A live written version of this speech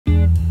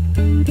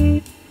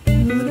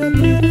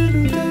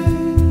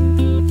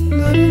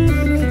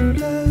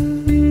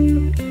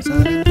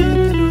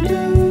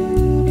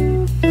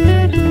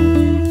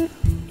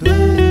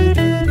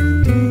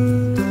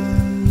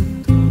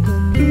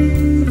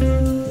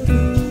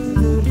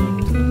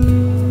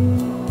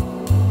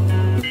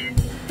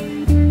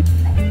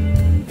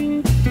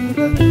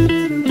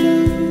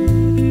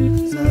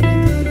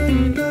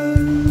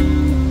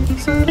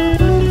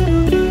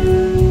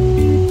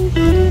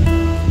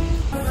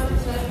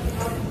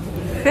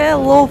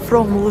Hello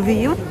from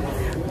Lviv,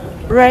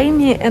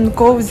 rainy and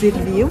cozy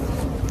Lviv.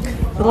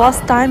 The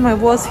last time I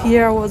was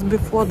here was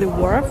before the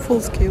war,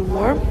 full-scale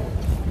war.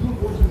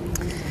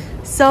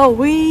 So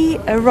we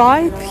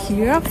arrived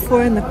here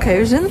for an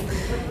occasion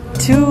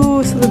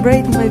to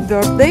celebrate my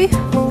birthday.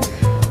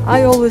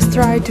 I always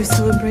try to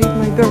celebrate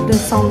my birthday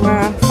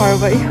somewhere far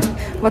away,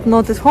 but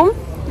not at home.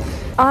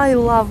 I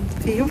love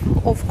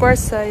Lviv. Of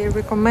course, I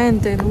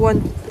recommend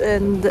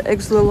and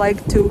actually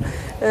like to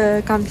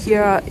come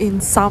here in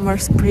summer,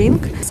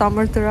 spring.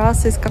 Summer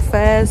terraces,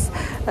 cafes,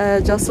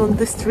 just on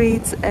the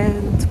streets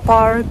and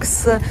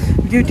parks,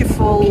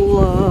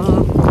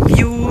 beautiful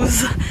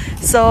views.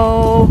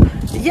 So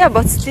yeah,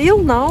 but still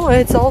now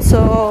it's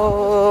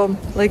also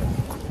like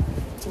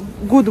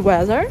good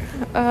weather.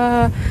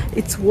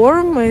 It's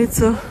warm.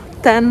 It's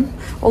 10,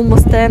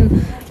 almost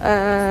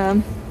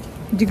 10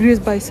 degrees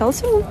by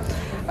Celsius.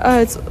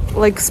 It's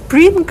like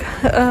spring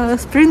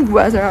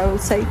weather, I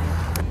would say.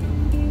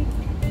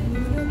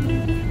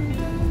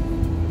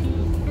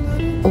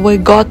 We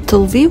got to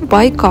Lviv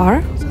by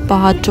car,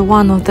 but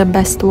one of the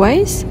best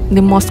ways,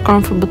 the most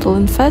comfortable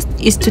and fast,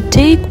 is to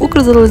take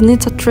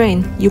Ukrzaliznytsia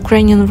train,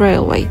 Ukrainian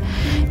railway.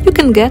 You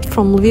can get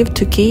from Lviv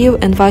to Kyiv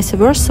and vice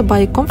versa by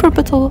a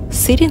comfortable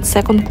sitting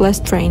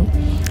second-class train.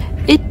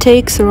 It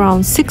takes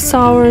around 6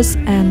 hours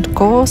and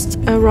costs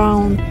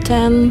around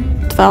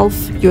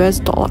 $10–12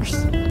 US.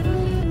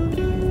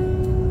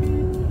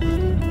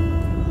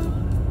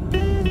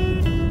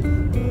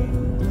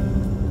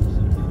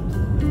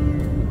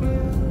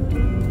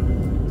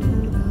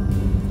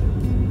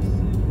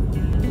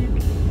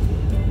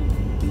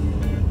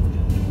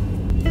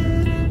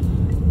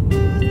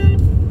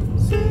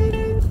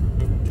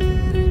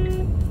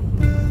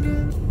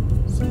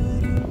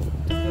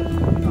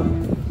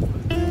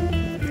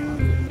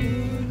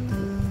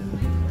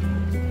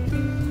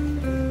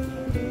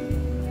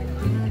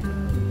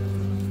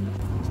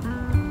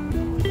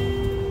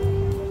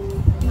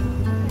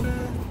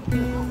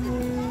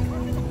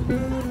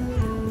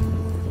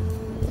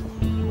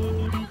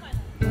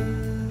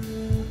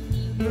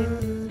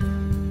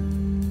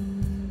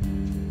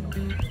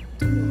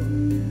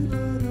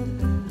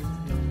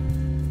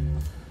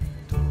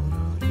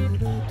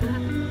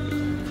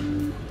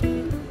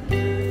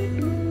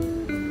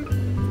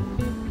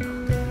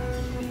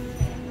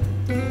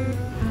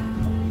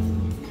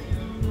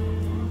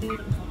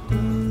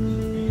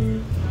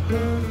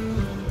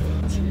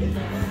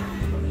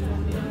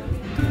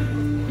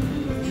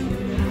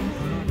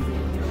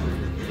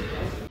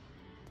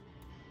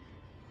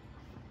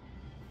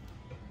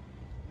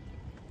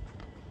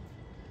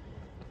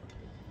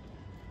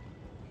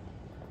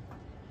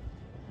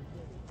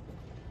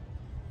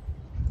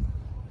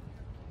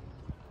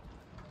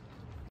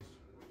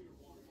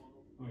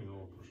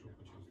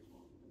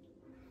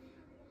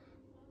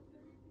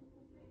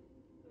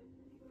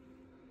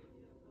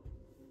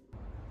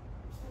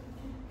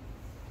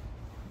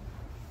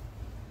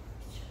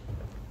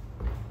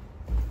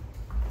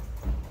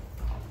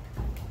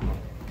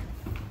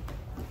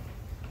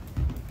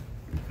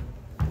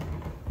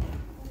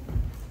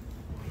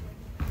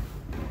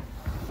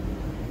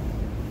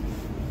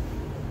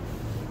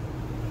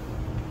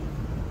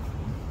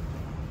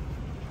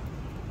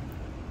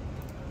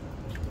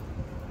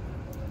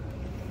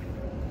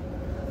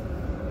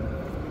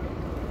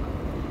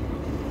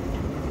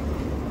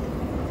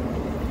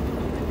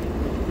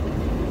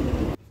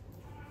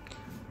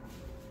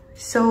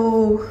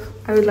 So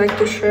I would like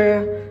to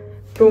share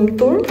room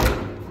tour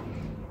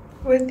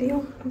with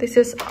you. This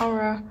is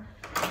our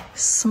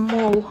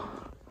small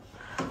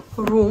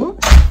room.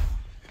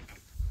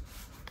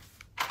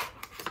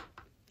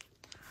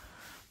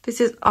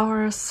 This is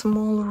our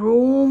small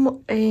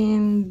room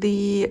in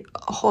the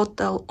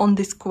hotel on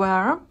the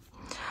square.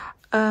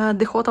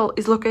 The hotel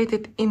is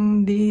located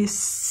in the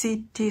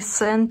city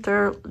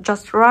center,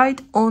 just right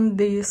on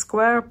the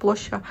square,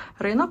 Plоща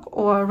Rynok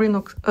or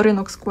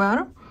Rynok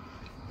Square.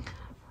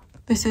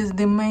 This is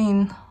the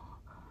main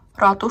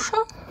ratusha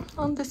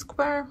on the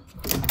square.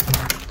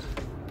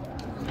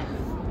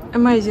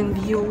 Amazing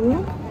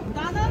view.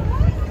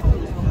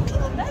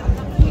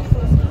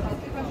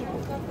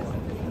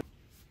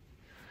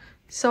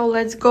 So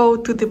let's go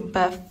to the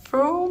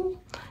bathroom,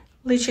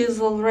 which is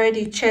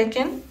already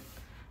checking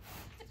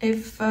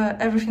if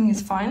everything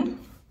is fine.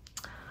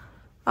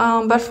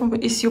 Bathroom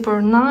is super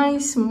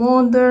nice,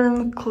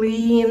 modern,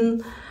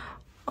 clean.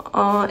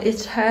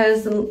 It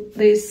has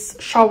these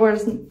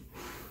showers,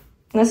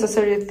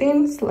 necessary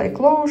things like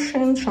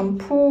lotion,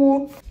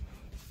 shampoo.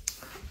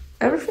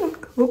 Everything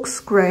looks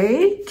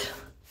great.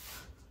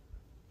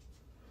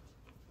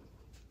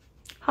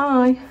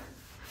 Hi.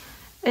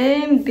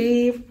 And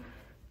the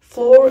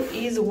floor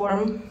is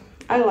warm.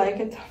 I like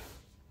it.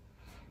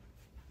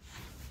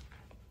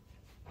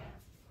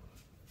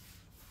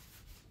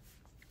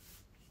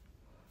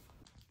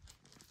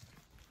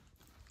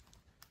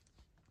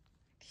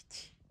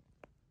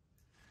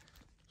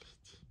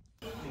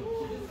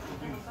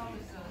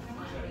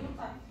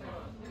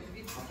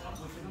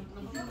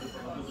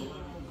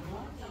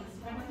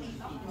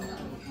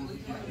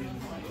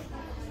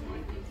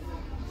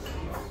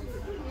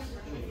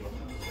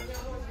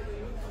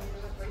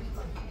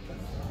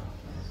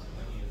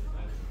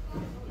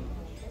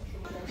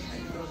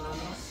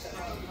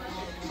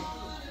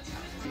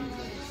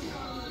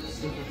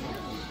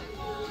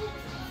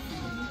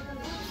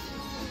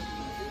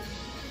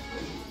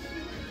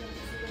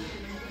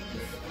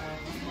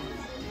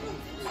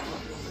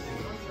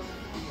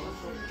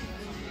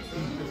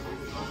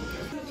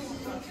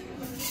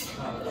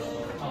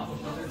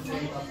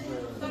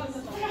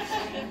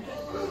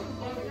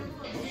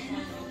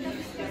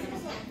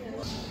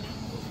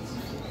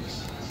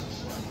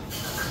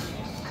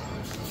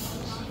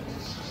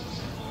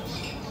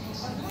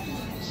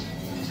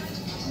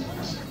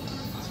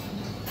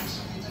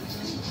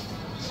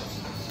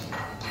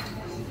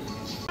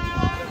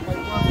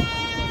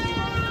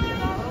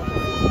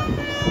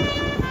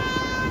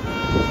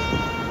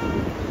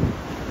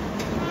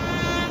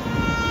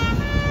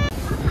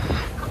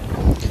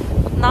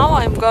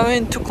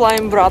 going to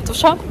climb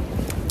Ratusha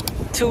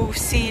to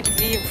see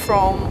Lviv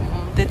from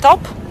the top.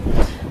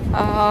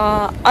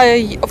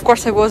 Of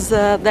course I was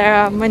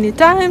there many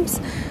times,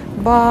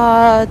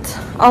 but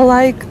I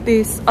like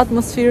this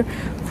atmosphere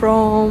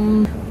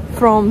from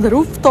the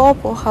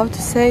rooftop, or how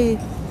to say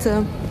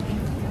it.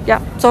 Yeah,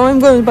 so I'm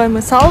going by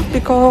myself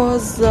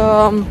because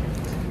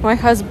my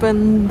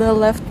husband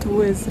left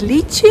with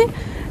lychee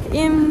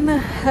in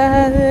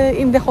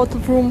the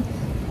hotel room.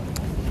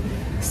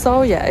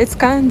 So yeah, it's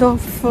kind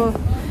of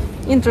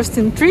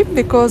interesting trip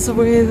because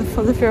we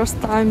for the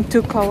first time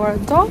took our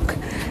dog,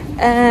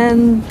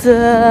 and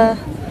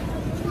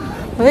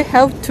we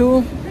have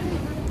to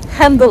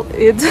handle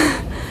it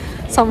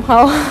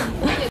somehow.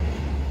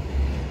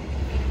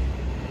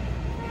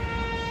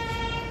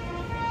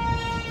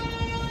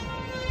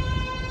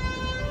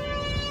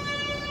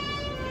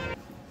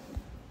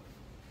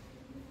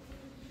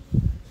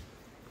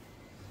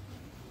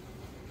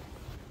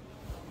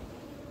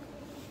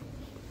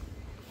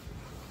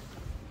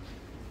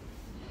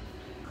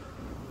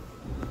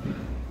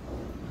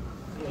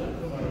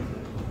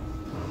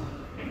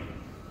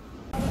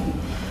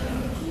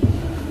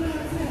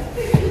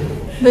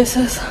 This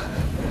is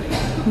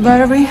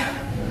very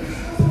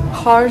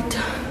hard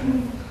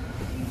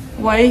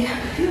way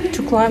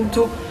to climb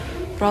to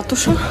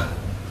Ratusha.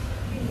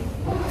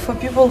 For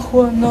people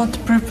who are not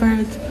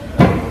prepared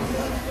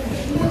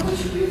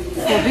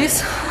for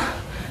this,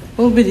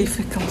 will be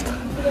difficult.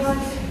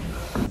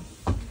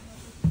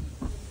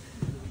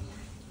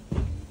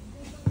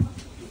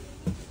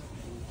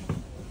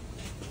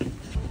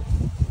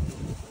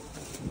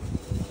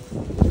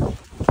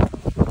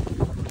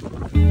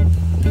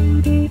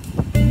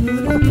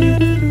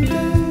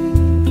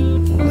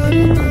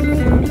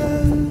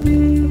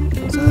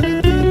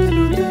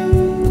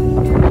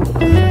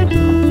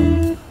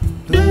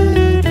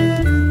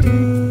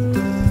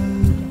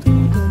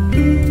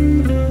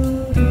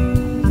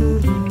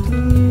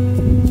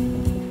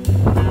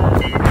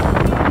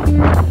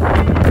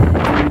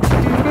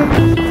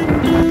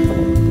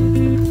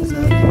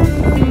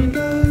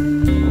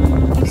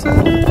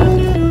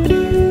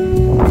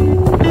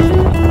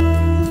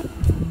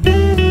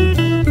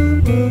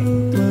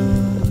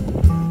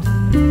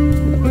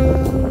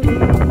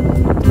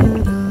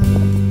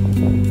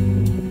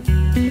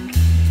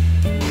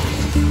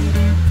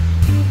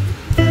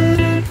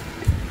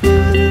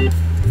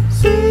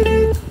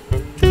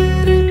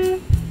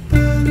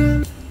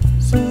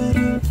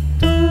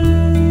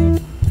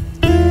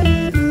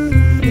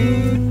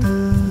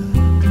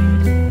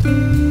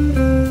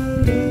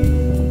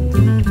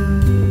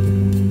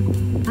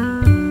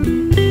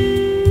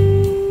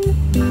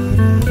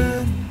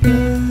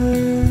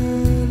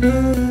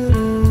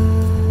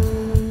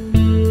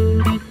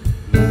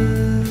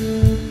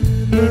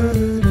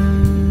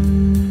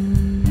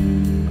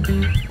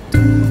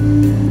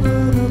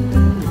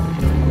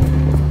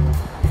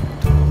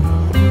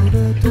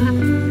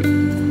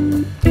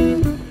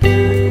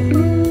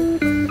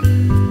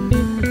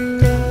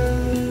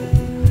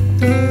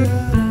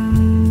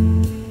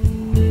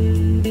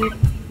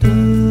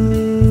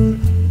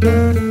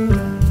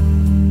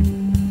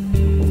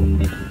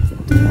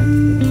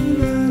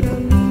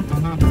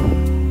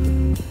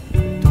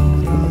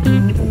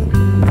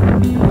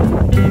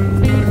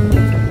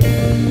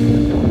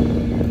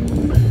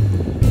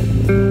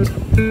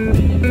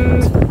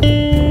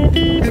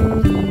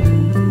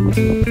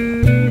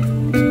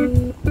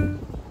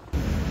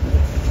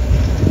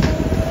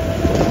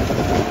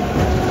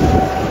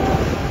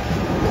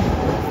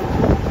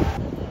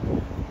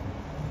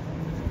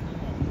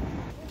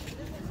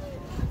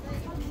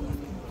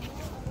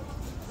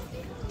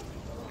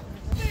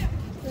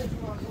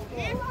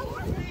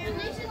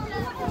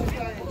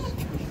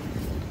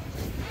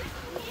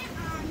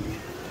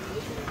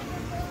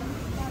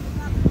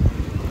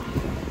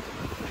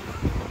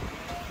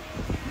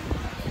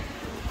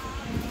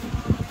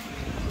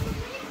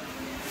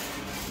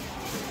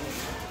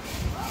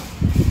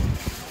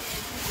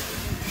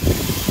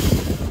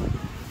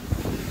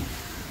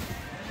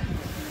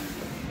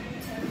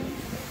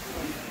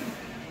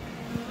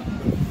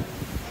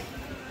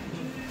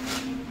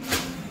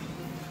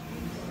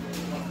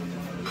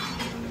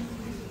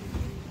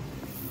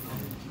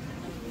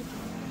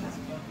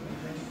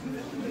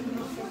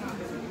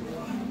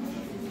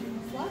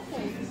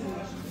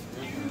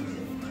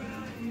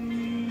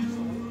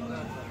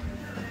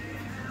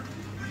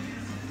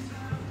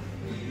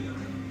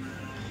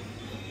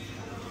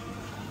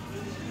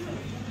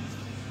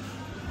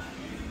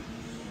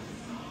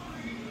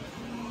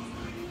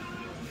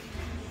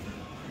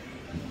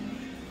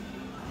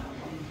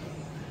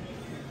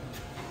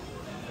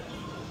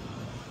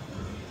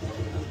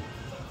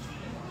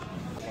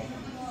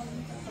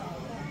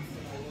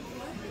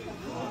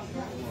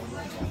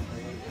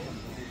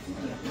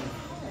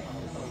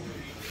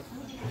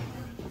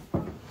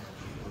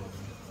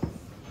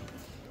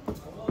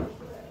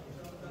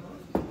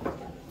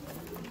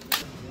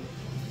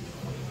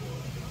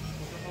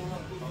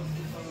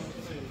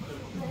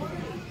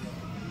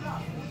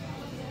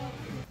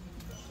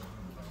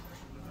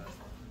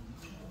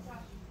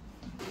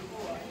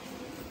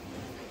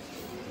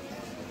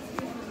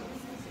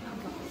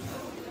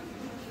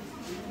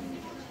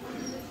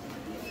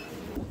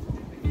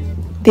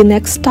 The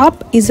next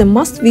stop is a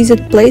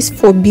must-visit place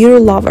for beer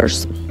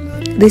lovers.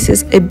 This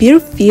is a beer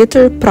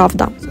theater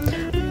Pravda.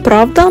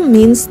 Pravda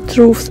means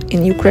truth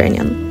in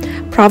Ukrainian.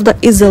 Pravda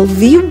is a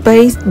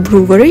Lviv-based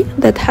brewery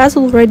that has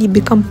already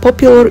become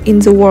popular in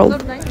the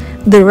world.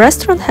 The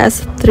restaurant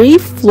has 3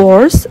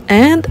 floors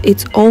and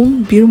its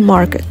own beer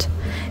market.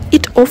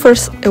 It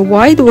offers a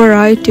wide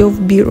variety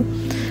of beer,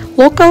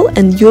 local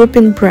and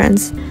European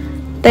brands.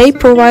 They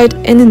provide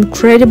an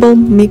incredible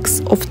mix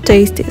of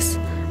tastes.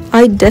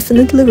 I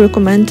definitely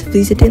recommend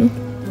visiting.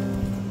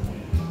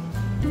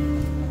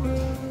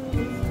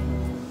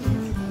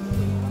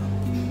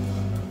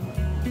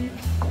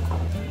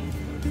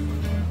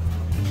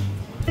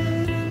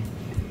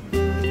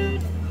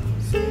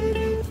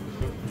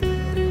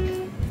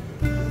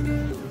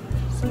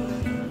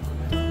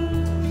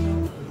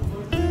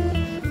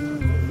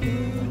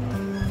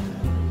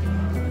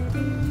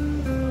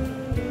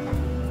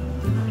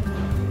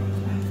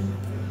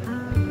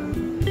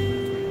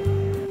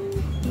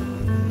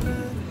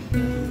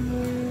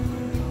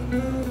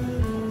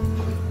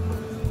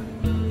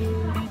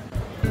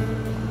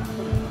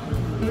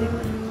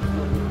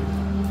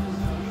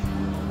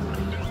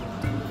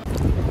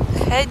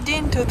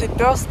 Heading to the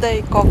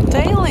birthday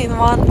cocktail in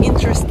one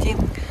interesting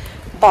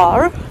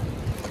bar,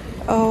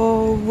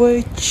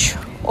 which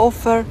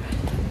offer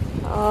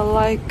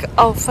like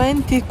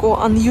authentic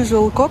or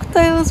unusual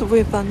cocktails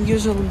with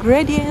unusual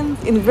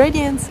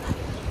ingredients.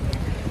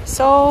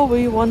 So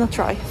we wanna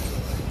try.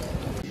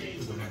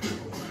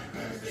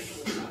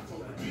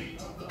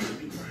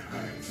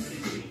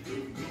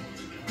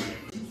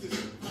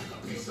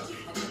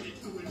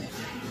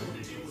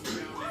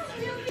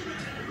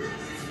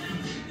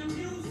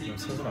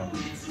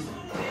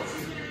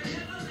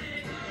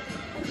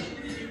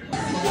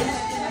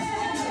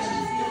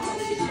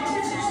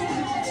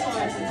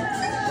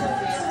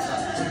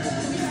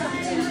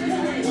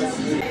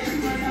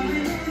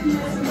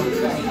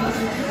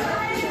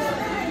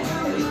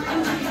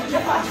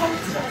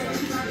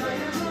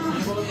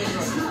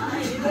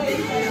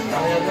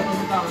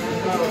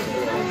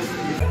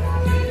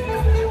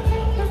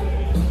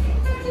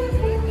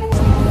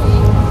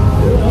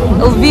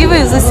 Lviv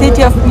is a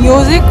city of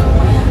music.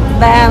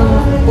 Then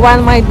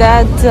when my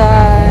dad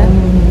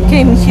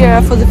came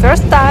here for the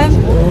first time,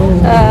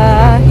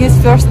 his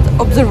first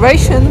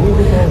observation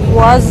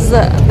was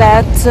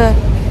that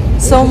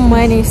so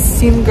many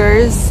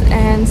singers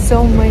and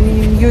so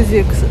many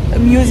music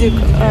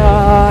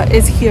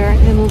is here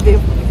in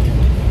Lviv.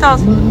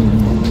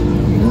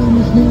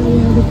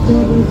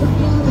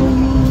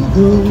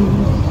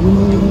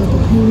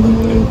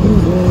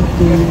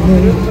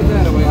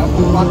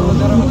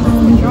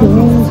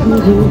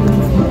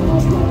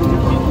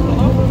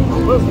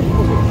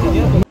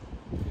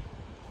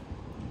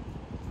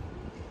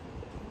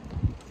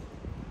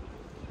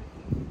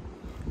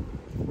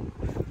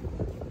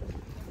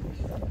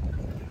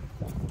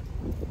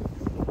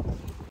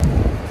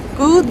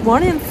 Good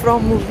morning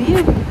from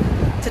Lviv.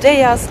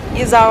 Today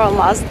is our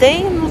last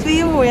day in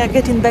Lviv. We are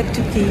getting back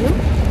to Kyiv.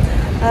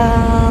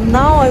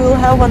 Now I will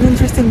have an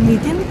interesting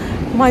meeting.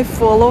 My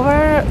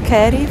follower,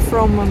 Carrie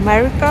from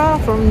America,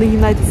 from the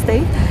United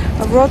States,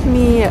 wrote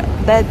me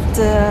that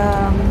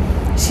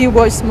she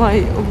watched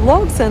my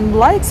vlogs and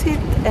likes it,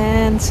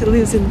 and she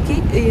lives in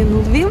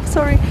Lviv,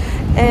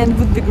 and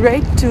would be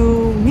great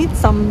to meet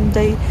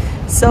someday.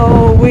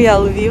 So we are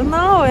Lviv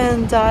now,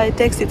 and I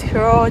texted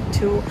her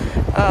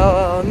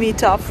to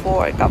meet up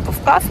for a cup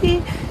of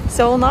coffee.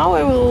 So now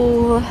I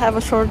will have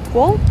a short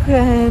walk,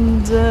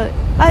 and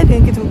I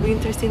think it will be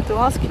interesting to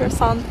ask her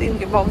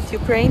something about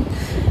Ukraine.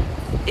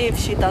 If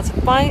she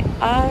doesn't mind,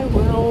 I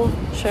will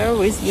share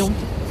with you.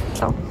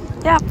 So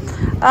yeah,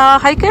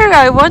 hi Carrie,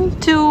 I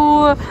want to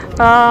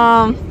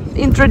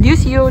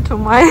introduce you to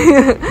my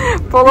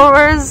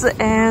followers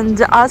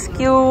and ask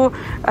you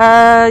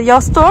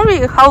your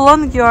story, how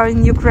long you are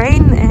in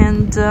Ukraine,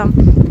 and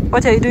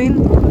what are you doing?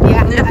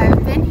 Yeah,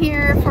 I've been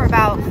here for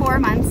about 4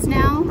 months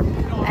now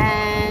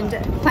and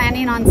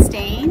planning on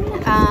staying,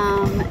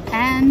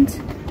 and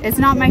it's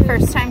not my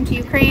first time to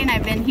Ukraine.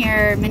 I've been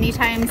here many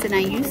times, and I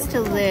used to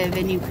live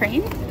in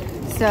Ukraine.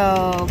 So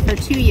for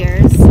 2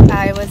 years,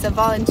 I was a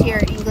volunteer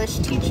English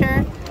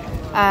teacher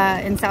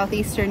in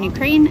southeastern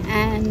Ukraine,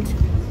 and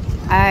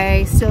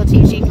I still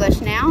teach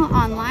English now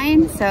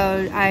online.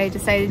 So I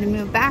decided to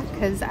move back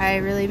because I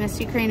really miss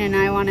Ukraine, and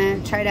I want to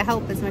try to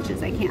help as much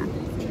as I can.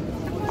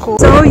 Cool.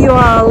 So you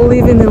are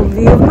living in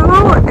Lviv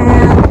now,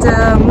 and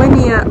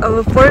many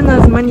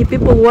foreigners, many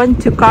people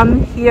want to come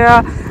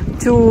here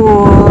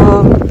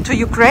to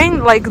Ukraine,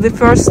 like the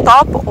first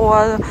stop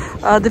or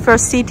the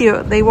first city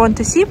they want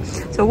to see.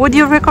 So would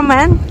you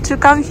recommend to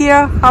come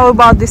here? How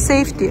about the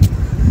safety?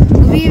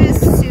 Lviv is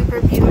super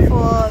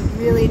beautiful,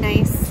 really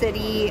nice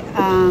city,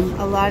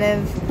 a lot of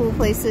cool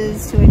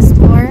places to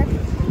explore.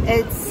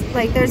 It's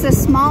like there's a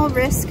small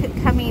risk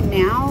coming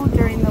now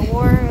during the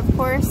war, of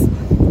course.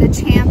 The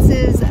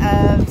chances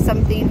of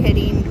something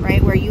hitting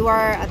right where you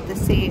are at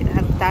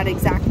that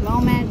exact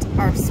moment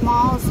are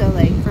small. So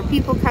like for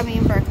people coming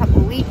for a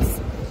couple weeks,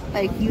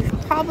 like you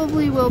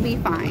probably will be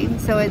fine.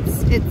 So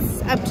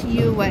it's up to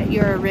you what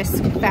your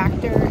risk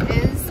factor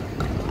is.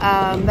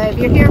 But if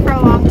you're here for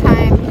a long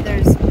time,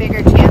 there's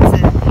bigger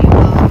chances you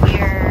will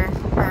hear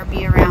or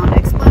be around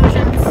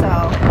explosions.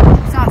 So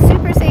it's not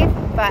super safe,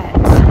 but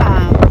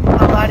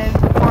a lot of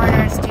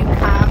foreigners do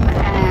come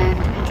and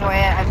enjoy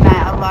it. I've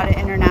met a lot of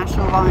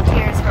international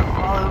volunteers from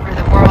all over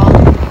the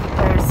world.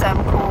 There's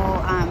some cool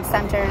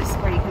centers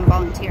where you can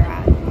volunteer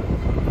at.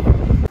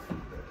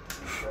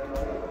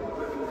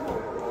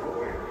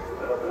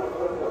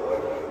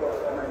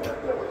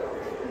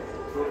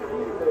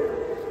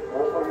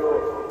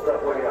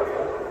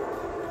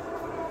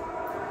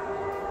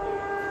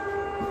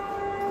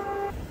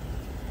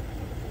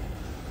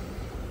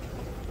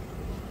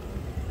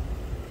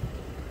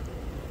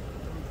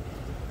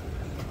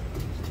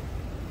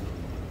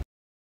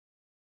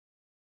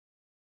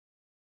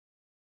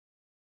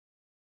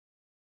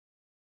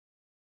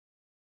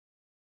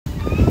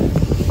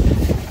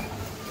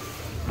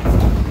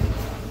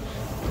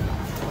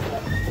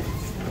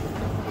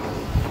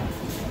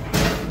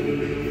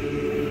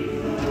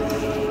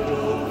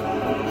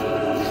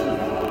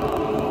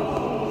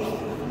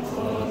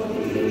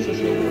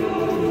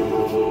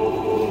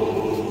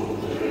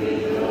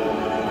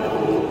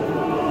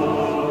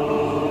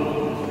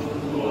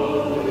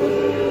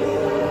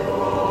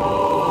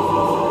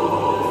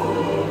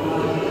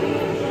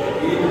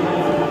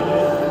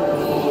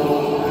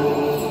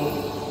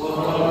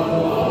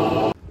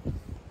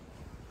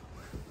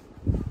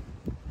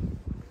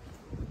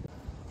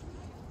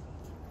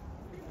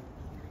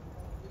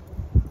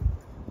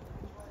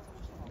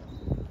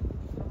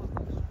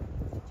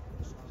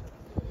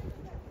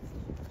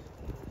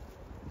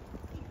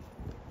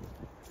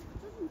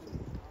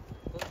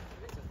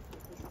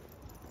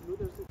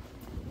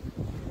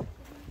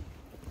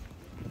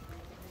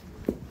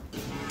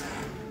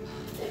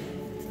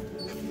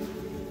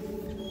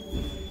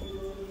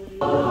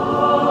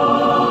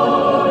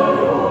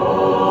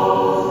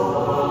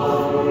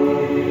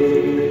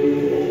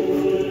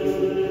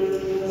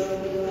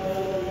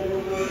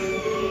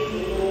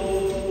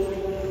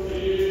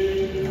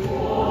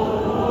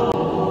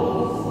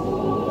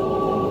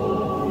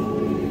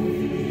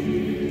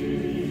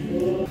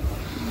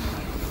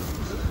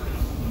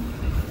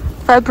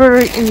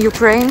 February in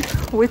Ukraine,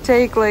 we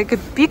take like a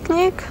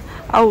picnic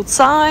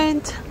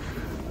outside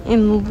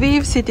in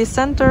Lviv city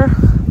center,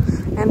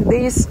 and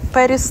these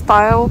patty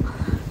style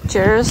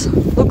chairs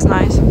looks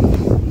nice.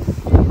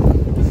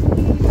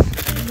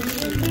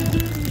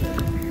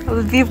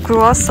 Lviv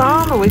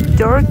croissant with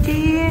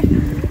turkey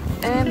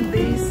and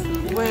this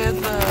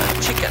with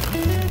chicken.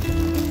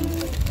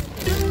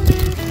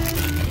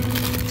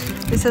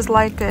 This is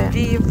like a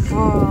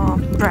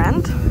Lviv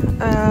brand.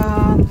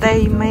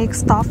 They make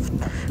stuffed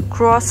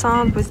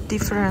croissant with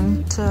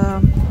different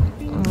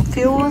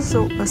fillings,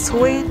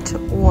 sweet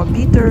or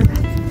bitter.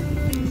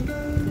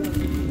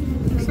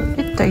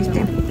 It's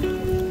tasty.